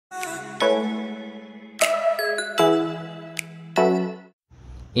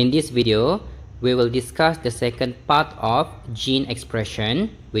In this video, we will discuss the second part of gene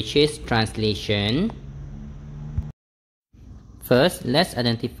expression, which is translation. First, let's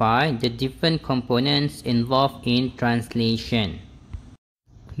identify the different components involved in translation.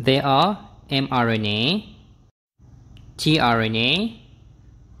 There are mRNA, tRNA,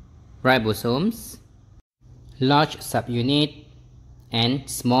 ribosomes, large subunit and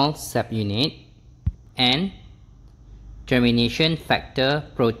small subunit, and termination factor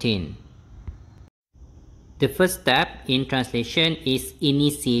protein. The first step in translation is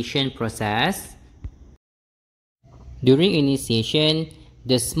initiation process. During initiation,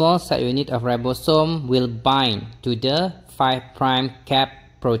 the small subunit of ribosome will bind to the 5' cap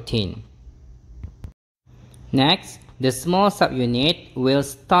protein. Next, the small subunit will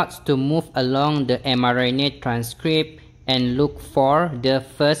start to move along the mRNA transcript and look for the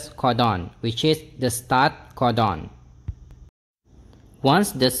first codon, which is the start codon.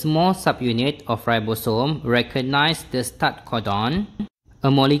 Once the small subunit of ribosome recognizes the start codon, a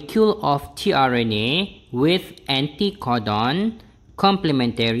molecule of tRNA with anticodon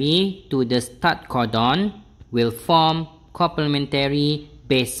complementary to the start codon will form complementary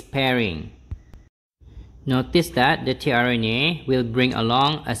base pairing. Notice that the tRNA will bring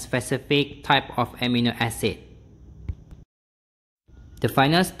along a specific type of amino acid. The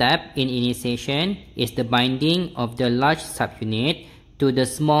final step in initiation is the binding of the large subunit to the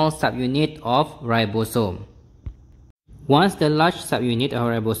small subunit of ribosome. Once the large subunit of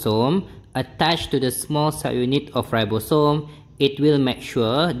ribosome attached to the small subunit of ribosome, it will make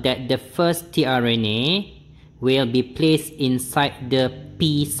sure that the first tRNA will be placed inside the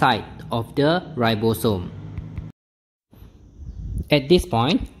P site of the ribosome. At this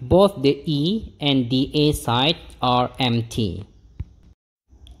point, both the E and the A site are empty.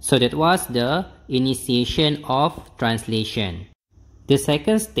 So that was the initiation of translation. The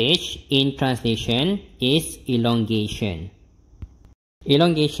second stage in translation is elongation.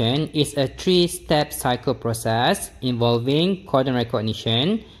 Elongation is a three-step cycle process involving codon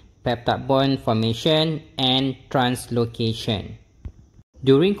recognition, peptide bond formation, and translocation.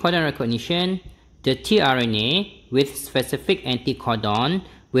 During codon recognition, the tRNA with specific anticodon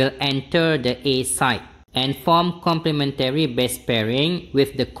will enter the A site and form complementary base pairing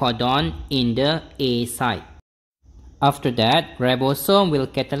with the codon in the A site. After that, ribosome will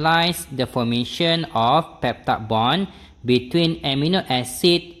catalyze the formation of peptide bond between amino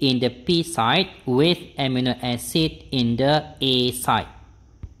acid in the P site with amino acid in the A site.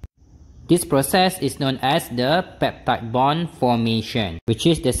 This process is known as the peptide bond formation, which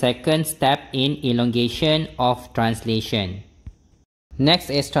is the second step in elongation of translation. Next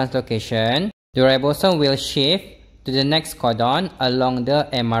is translocation. The ribosome will shift to the next codon along the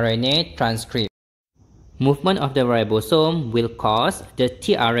mRNA transcript. Movement of the ribosome will cause the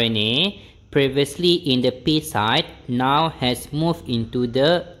tRNA previously in the P site now has moved into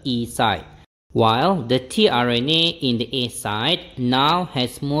the E site, while the tRNA in the A site now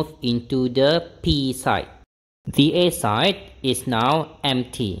has moved into the P site. The A site is now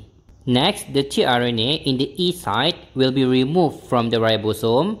empty. Next, the tRNA in the E site will be removed from the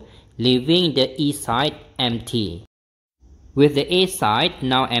ribosome, leaving the E site empty. With the A site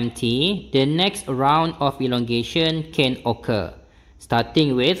now empty, the next round of elongation can occur,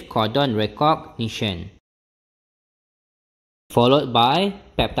 starting with codon recognition, followed by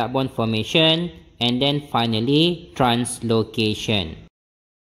peptide bond formation, and then finally translocation.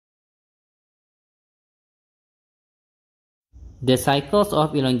 The cycles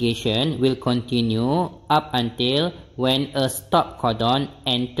of elongation will continue up until when a stop codon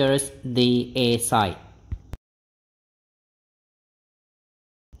enters the A site.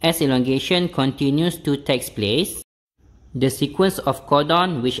 As elongation continues to take place, the sequence of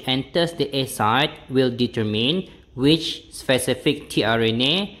codon which enters the A site will determine which specific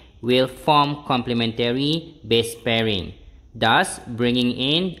tRNA will form complementary base pairing, thus bringing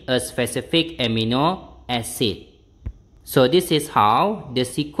in a specific amino acid. So this is how the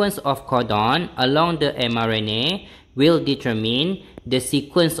sequence of codon along the mRNA will determine the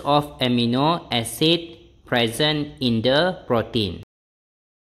sequence of amino acid present in the protein.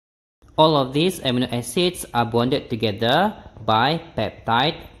 All of these amino acids are bonded together by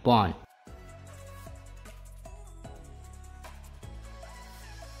peptide bond.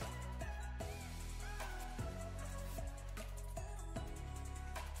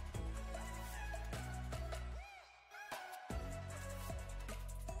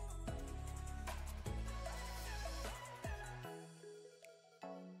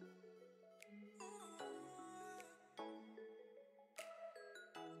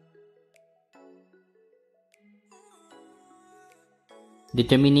 The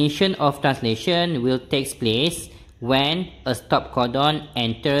termination of translation will take place when a stop codon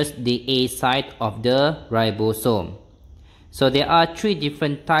enters the A site of the ribosome. So there are three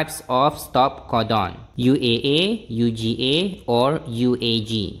different types of stop codon: UAA, UGA, or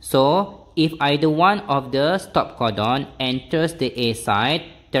UAG. So if either one of the stop codon enters the A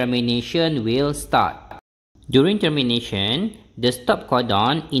site, termination will start. During termination, the stop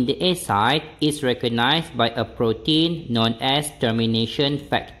codon in the A site is recognized by a protein known as termination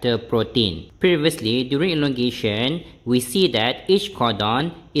factor protein. Previously, during elongation, we see that each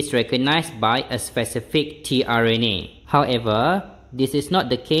codon is recognized by a specific tRNA. However, this is not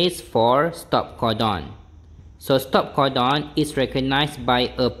the case for stop codon. So stop codon is recognized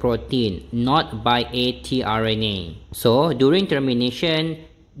by a protein, not by a tRNA. So during termination,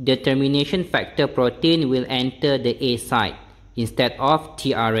 the termination factor protein will enter the A site instead of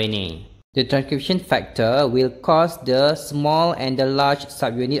tRNA. The transcription factor will cause the small and the large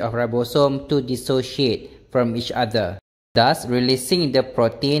subunit of ribosome to dissociate from each other, thus releasing the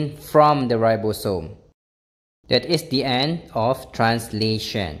protein from the ribosome. That is the end of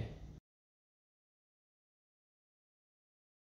translation.